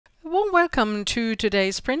A warm welcome to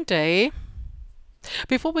today's print day.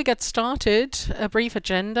 Before we get started, a brief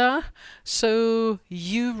agenda so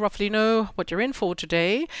you roughly know what you're in for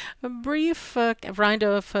today. A brief round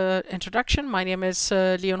of introduction. My name is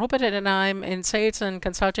Leon Huppert and I'm in sales and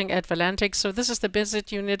consulting at Valantic. So this is the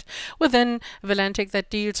business unit within Valantic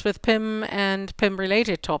that deals with PIM and PIM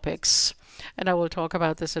related topics. And I will talk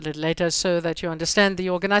about this a little later so that you understand the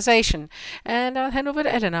organization. And I'll hand over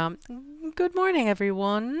to Elena. Good morning,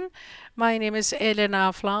 everyone. My name is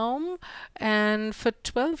Elena Flaum, and for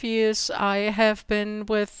 12 years I have been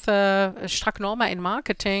with STRACK NORMA in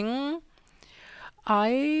marketing.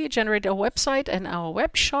 I generate a website and our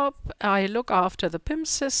web shop. I look after the PIM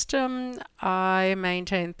system. I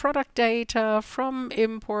maintain product data from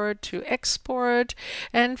import to export.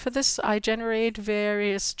 And for this, I generate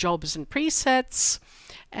various jobs and presets.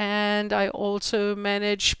 And I also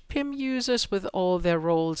manage PIM users with all their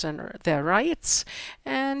roles and their rights,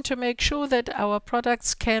 and to make sure that our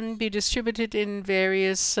products can be distributed in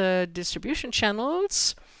various distribution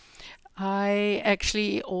channels. I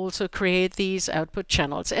actually also create these output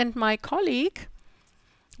channels. And my colleague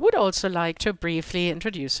would also like to briefly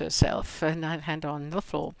introduce herself, and I'll hand on the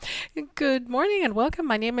floor. Good morning and welcome.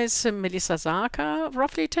 My name is Melissa Saka.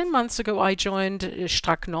 Roughly 10 months ago, I joined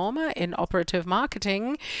STRACK NORMA in operative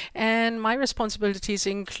marketing, and my responsibilities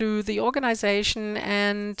include the organization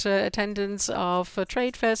and attendance of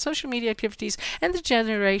trade fairs, social media activities, and the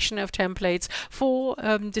generation of templates for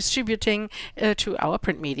distributing to our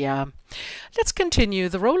print media. Let's continue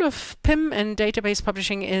the role of PIM and database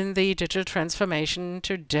publishing in the digital transformation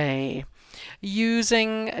today,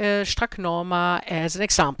 using STRACK NORMA as an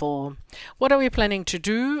example. What are we planning to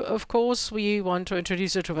do? Of course, we want to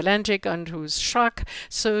introduce you to Valantic and who's STRACK,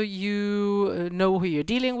 so you know who you're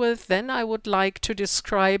dealing with. Then I would like to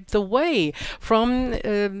describe the way from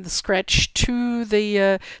scratch to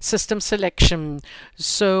the system selection.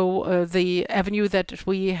 So the avenue that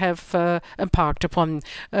we have embarked upon.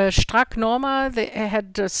 STRACK NORMA, they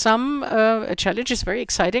had some challenges, very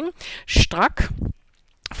exciting. STRACK,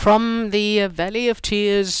 from the Valley of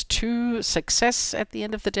Tears to success at the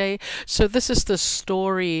end of the day. So this is the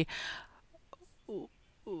story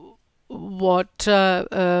what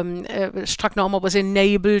STRACK NORMA was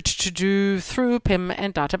enabled to do through PIM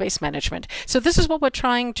and database management. So this is what we're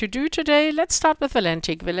trying to do today. Let's start with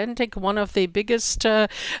Valantic. Valantic, one of the biggest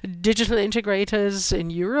digital integrators in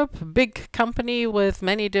Europe, big company with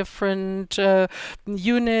many different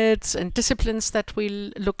units and disciplines that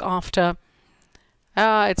we look after.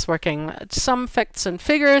 It's working. Some facts and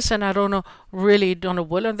figures, and I don't know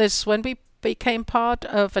well on this. When we became part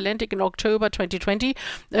of Valantic in October 2020,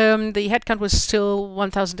 the headcount was still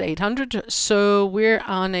 1,800. So we're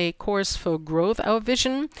on a course for growth. Our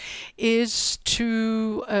vision is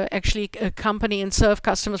to actually accompany and serve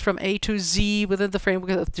customers from A to Z within the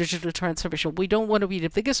framework of digital transformation. We don't want to be the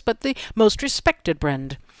biggest, but the most respected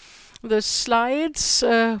brand. The slides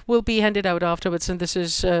will be handed out afterwards, and this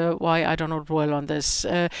is why I don't dwell on this.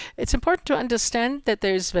 It's important to understand that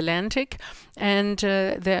there's Valantic, and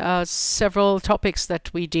there are several topics that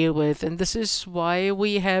we deal with, and this is why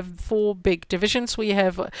we have 4 big divisions. We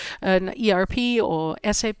have an ERP or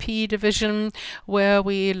SAP division, where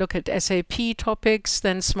we look at SAP topics,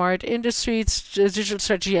 then smart industries, digital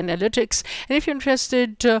strategy analytics. And if you're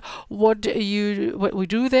interested what we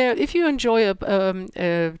do there, if you enjoy a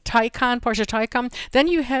Porsche Taycan, then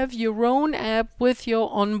you have your own app with your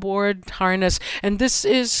onboard harness, and this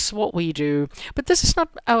is what we do. But this is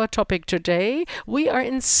not our topic today. We are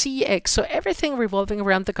in CX, so everything revolving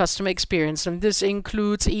around the customer experience, and this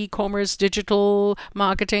includes e-commerce, digital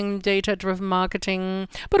marketing, data-driven marketing,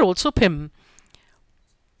 but also PIM.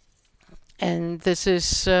 And this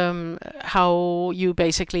is how you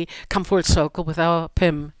basically come full circle with our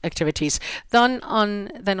PIM activities. Then on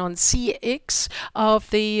CX, of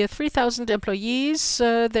the 3,000 employees,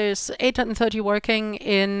 there's 830 working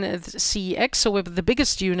in CX, so we're the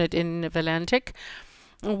biggest unit in Valantic.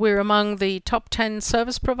 We're among the top 10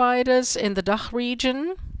 service providers in the DACH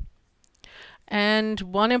region. And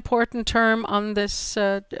one important term on this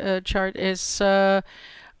chart is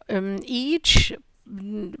each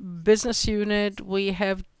business unit, we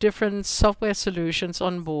have different software solutions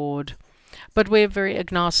on board, but we're very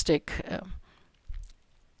agnostic.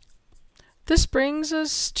 This brings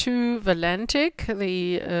us to Valantic,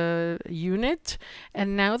 the unit,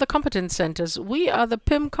 and now the competence centers. We are the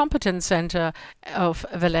PIM competence center of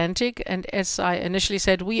Valantic, and as I initially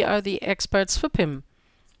said, we are the experts for PIM.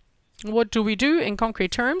 What do we do in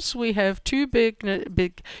concrete terms? We have two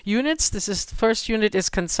big units. The first unit is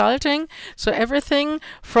consulting, so everything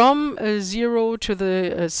from zero to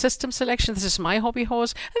the system selection. This is my hobby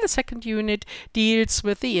horse. And the second unit deals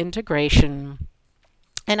with the integration.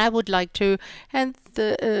 And I would like to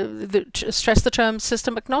stress the term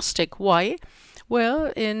system agnostic. Why?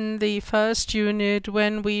 Well, in the first unit,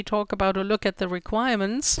 when we talk about or look at the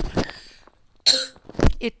requirements,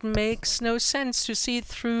 it makes no sense to see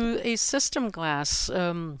through a system glass,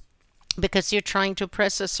 because you're trying to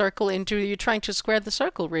press a circle you're trying to square the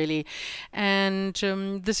circle, really. And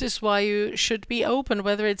this is why you should be open,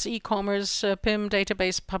 whether it's e-commerce, PIM,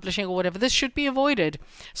 database publishing, or whatever. This should be avoided,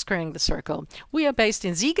 squaring the circle. We are based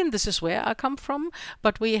in Siegen. This is where I come from,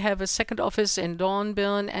 but we have a second office in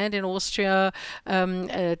Dornbirn and in Austria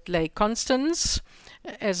at Lake Constance.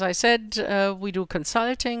 As I said, we do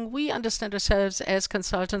consulting. We understand ourselves as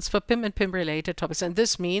consultants for PIM and PIM-related topics, and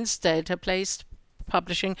this means data-based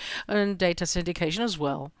publishing and data syndication as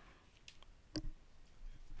well.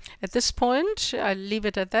 At this point, I'll leave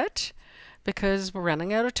it at that because we're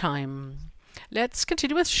running out of time. Let's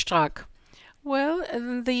continue with STRACK. Well,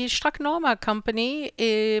 the STRACK NORMA company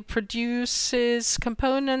produces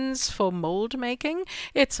components for mold making.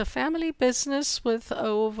 It's a family business with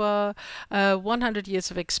over 100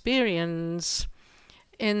 years of experience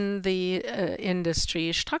in the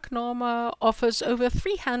industry. STRACK NORMA offers over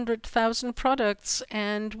 300,000 products,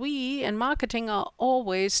 and we in marketing are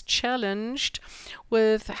always challenged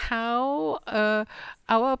with how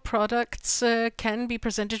our products can be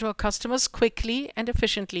presented to our customers quickly and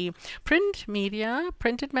efficiently. Print media,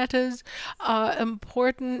 printed matters, are an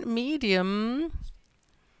important medium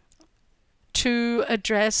to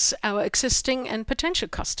address our existing and potential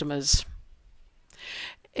customers.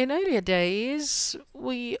 In earlier days,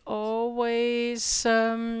 we always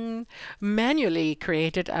manually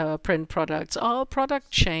created our print products. Our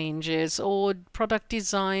product changes or product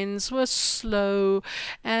designs were slow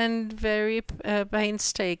and very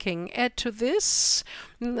painstaking. Add to this,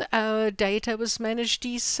 our data was managed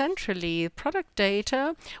decentrally. Product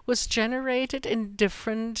data was generated in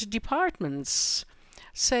different departments: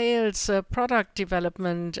 sales, product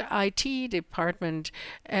development, IT department,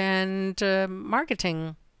 and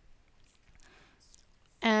marketing.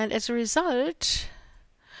 And as a result,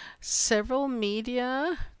 several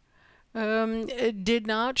media did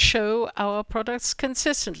not show our products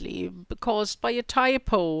consistently, caused by a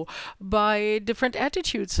typo, by different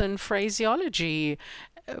attitudes and phraseology.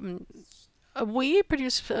 We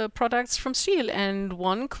produce products from steel, and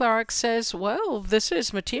one clerk says, well, this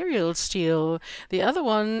is material steel. The other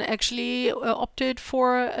one actually opted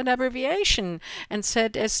for an abbreviation and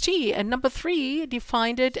said ST, and number 3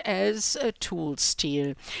 defined it as tool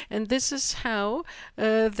steel. And this is how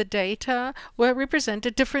the data were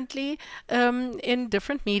represented differently in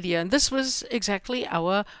different media. And this was exactly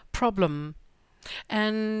our problem.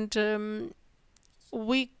 And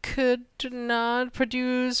we could not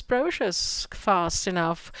produce brochures fast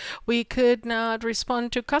enough. We could not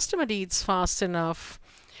respond to customer needs fast enough.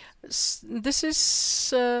 This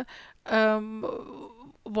is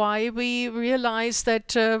why we realized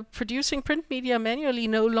that producing print media manually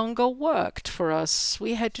no longer worked for us.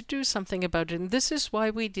 We had to do something about it. And this is why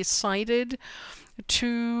we decided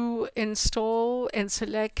to install and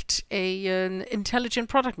select an intelligent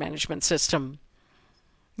product management system.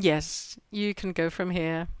 Yes, you can go from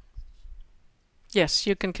here. Yes,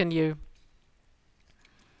 you can continue.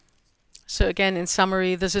 So again, in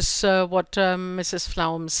summary, this is what Mrs.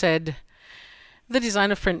 Flaum said. The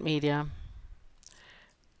design of print media.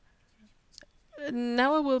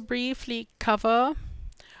 Now I will briefly cover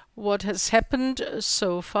what has happened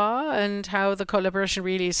so far and how the collaboration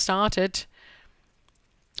really started.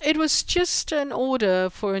 It was just an order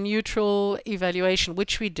for a neutral evaluation,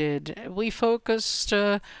 which we did. We focused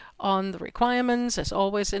on the requirements, as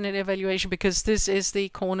always in an evaluation, because this is the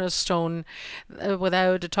cornerstone.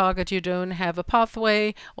 Without a target, you don't have a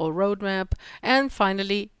pathway or roadmap. And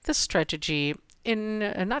finally, the strategy. In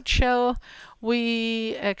a nutshell,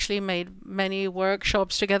 we actually made many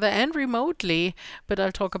workshops together and remotely, but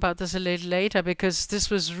I'll talk about this a little later because this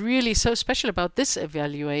was really so special about this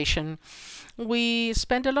evaluation. We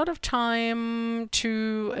spent a lot of time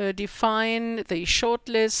to define the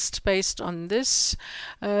shortlist based on this.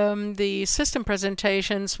 The system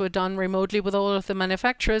presentations were done remotely with all of the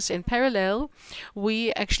manufacturers. In parallel,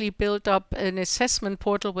 we actually built up an assessment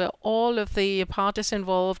portal where all of the parties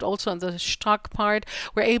involved, also on the STRACK part,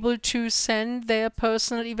 were able to send their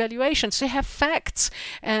personal evaluations to have facts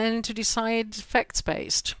and to decide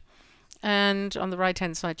facts-based. And on the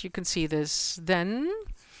right-hand side, you can see this. Then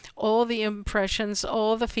All the impressions,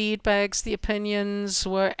 all the feedbacks, the opinions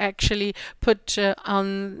were actually put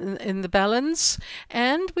in the balance,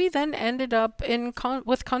 and we then ended up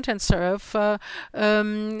with ContentServe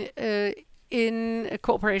in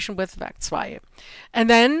cooperation with Werk 2. And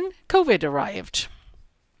then COVID arrived.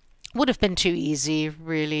 Would have been too easy,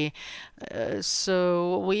 really.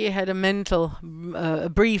 So we had a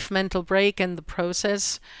brief mental break in the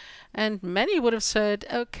process, and many would have said,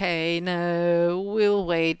 okay, no, we'll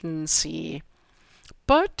wait and see.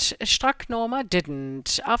 But STRACK NORMA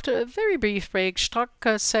didn't. After a very brief break,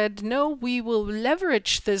 STRACK said, no, we will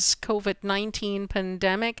leverage this COVID-19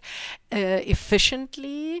 pandemic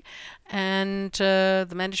efficiently, and the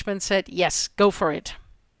management said, yes, go for it.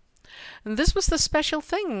 And this was the special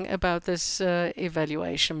thing about this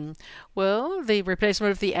evaluation. Well, the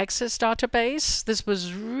replacement of the Access database, this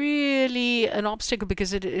was really an obstacle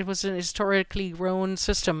because it was an historically grown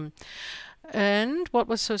system. And what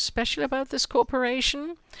was so special about this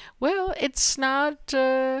cooperation? Well, it's not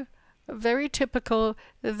very typical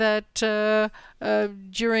that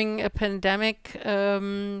during a pandemic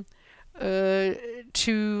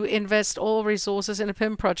to invest all resources in a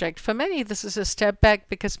PIM project. For many, this is a step back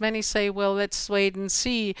because many say, well, let's wait and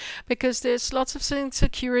see, because there's lots of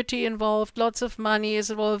insecurity involved, lots of money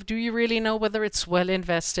is involved. Do you really know whether it's well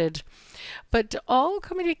invested? But all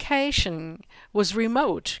communication was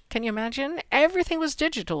remote. Can you imagine? Everything was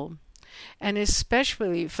digital. And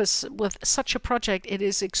especially with such a project, it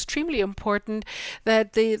is extremely important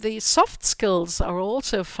that the soft skills are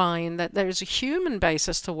also fine, that there is a human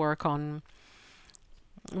basis to work on.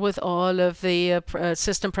 With all of the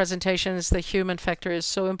system presentations, the human factor is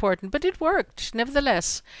so important. But it worked,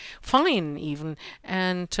 nevertheless, fine even.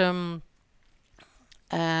 And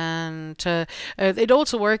it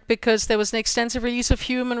also worked because there was an extensive release of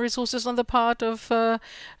human resources on the part of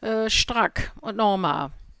STRACK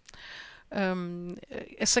NORMA.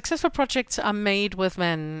 Successful projects are made with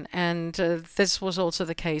men, and this was also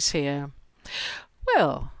the case here.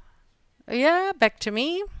 Well, yeah, back to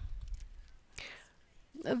me.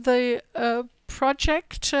 The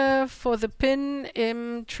project for the PIM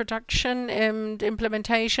introduction and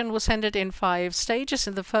implementation was handled in 5 stages.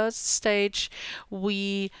 In the first stage,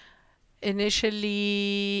 we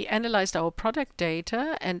initially analyzed our product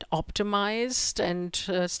data and optimized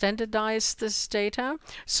and standardized this data.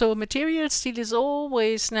 So material steel is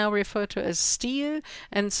always now referred to as steel,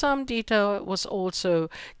 and some data was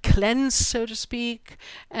also cleansed, so to speak.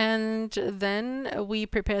 And then we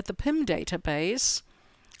prepared the PIM database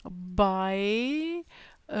by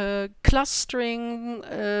clustering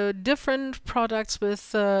different products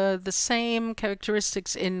with the same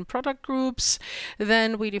characteristics in product groups.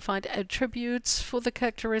 Then we defined attributes for the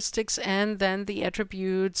characteristics, and then the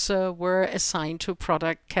attributes were assigned to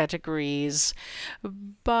product categories.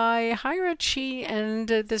 By hierarchy and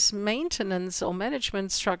this maintenance or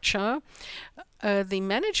management structure, the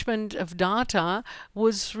management of data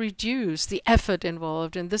was reduced, the effort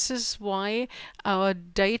involved, and this is why our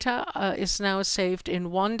data is now saved in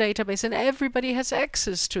one database, and everybody has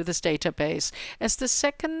access to this database. As the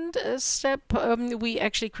second step, we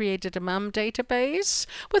actually created a MAM database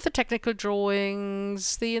with the technical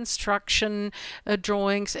drawings, the instruction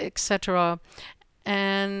drawings, etc.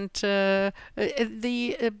 And the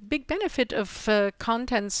big benefit of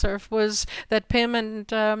ContentServe was that PIM and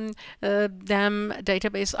DAM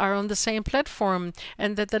database are on the same platform,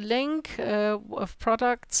 and that the link of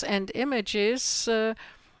products and images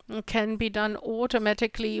can be done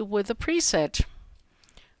automatically with a preset.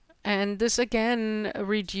 And this again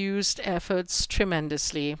reduced efforts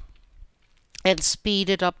tremendously and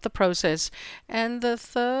speeded up the process. And the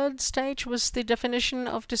third stage was the definition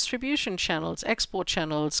of distribution channels, export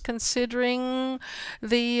channels, considering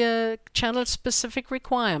the channel-specific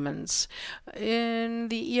requirements. In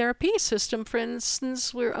the ERP system, for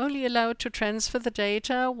instance, we're only allowed to transfer the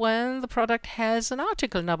data when the product has an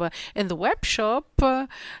article number. In the web shop,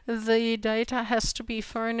 the data has to be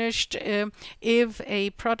furnished if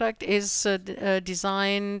a product is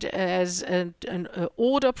designed as an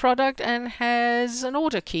order product and has an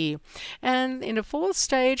order key. And in the fourth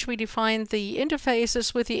stage, we defined the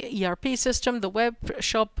interfaces with the ERP system, the web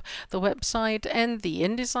shop, the website, and the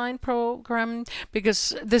InDesign program,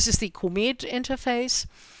 because this is the Comet interface.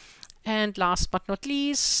 And last but not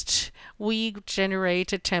least, we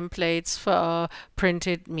generated templates for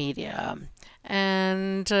printed media.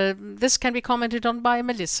 And this can be commented on by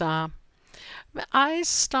Melissa. I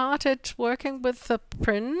started working with the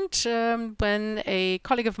print when a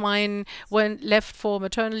colleague of mine left for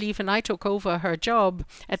maternal leave and I took over her job.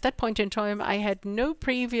 At that point in time, I had no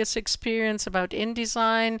previous experience about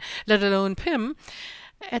InDesign, let alone PIM.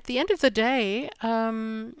 At the end of the day,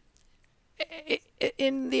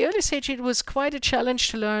 in the early stage, it was quite a challenge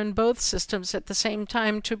to learn both systems at the same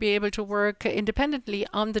time to be able to work independently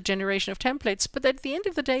on the generation of templates. But at the end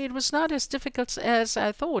of the day, it was not as difficult as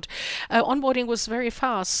I thought. Onboarding was very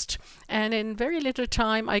fast, and in very little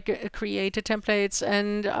time, I created templates,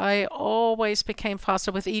 and I always became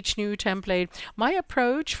faster with each new template. My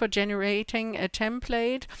approach for generating a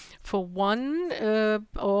template for one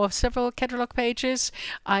or several catalog pages,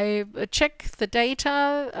 I check the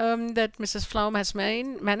data that Mrs. Flaum has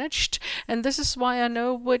managed, and this is why I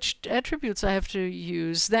know which attributes I have to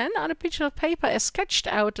use. Then on a piece of paper I sketched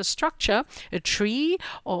out a structure, a tree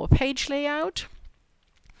or a page layout,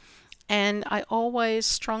 and I always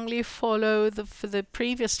strongly follow the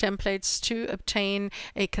previous templates to obtain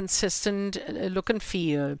a consistent look and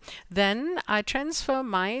feel. Then I transfer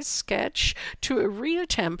my sketch to a real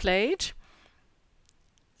template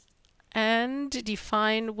and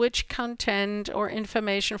define which content or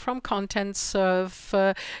information from content serve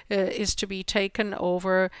is to be taken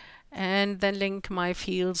over, and then link my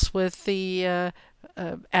fields with the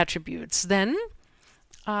attributes. Then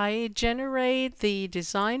I generate the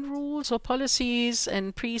design rules or policies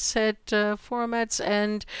and preset formats,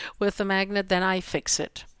 and with the magnet then I fix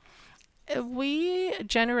it. We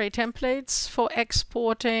generate templates for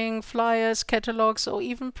exporting flyers, catalogs, or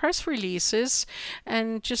even press releases.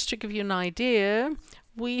 And just to give you an idea,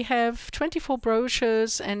 we have 24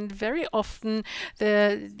 brochures, and very often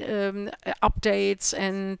the updates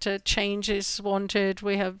and changes wanted.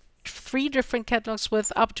 We have 3 different catalogs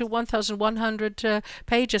with up to 1,100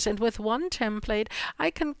 pages, and with one template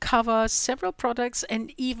I can cover several products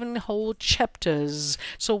and even whole chapters.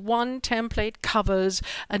 So one template covers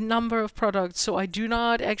a number of products, so I do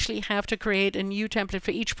not actually have to create a new template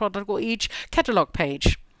for each product or each catalog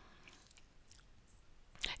page.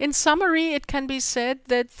 In summary, it can be said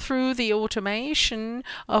that through the automation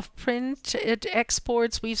of print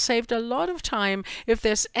exports, we've saved a lot of time. If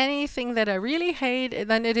there's anything that I really hate,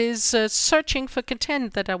 then it is searching for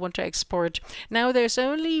content that I want to export. Now there's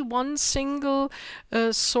only one single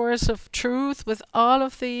source of truth with all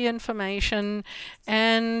of the information,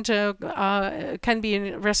 and can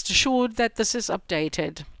be rest assured that this is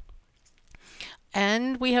updated.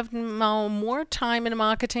 And we have now more time in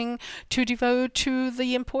marketing to devote to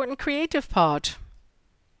the important creative part.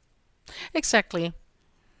 Exactly.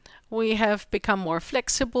 We have become more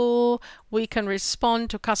flexible. We can respond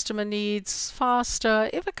to customer needs faster.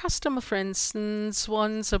 If a customer, for instance,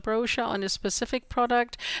 wants a brochure on a specific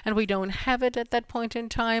product and we don't have it at that point in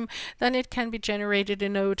time, then it can be generated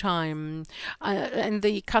in no time. And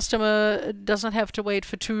the customer doesn't have to wait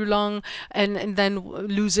for too long and then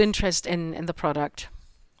lose interest in the product.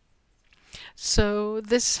 So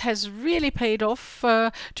this has really paid off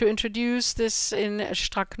to introduce this in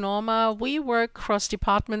STRACK NORMA. We work cross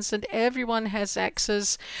departments, and everyone has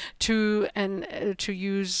access to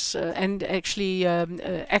use and actually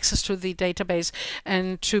access to the database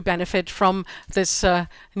and to benefit from this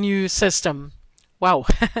new system. Wow.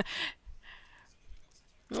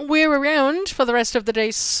 We're around for the rest of the day.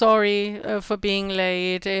 Sorry for being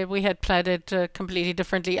late. We had planned it completely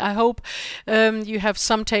differently. I hope you have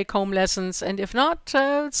some take-home lessons, and if not,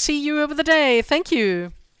 see you over the day. Thank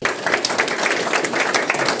you.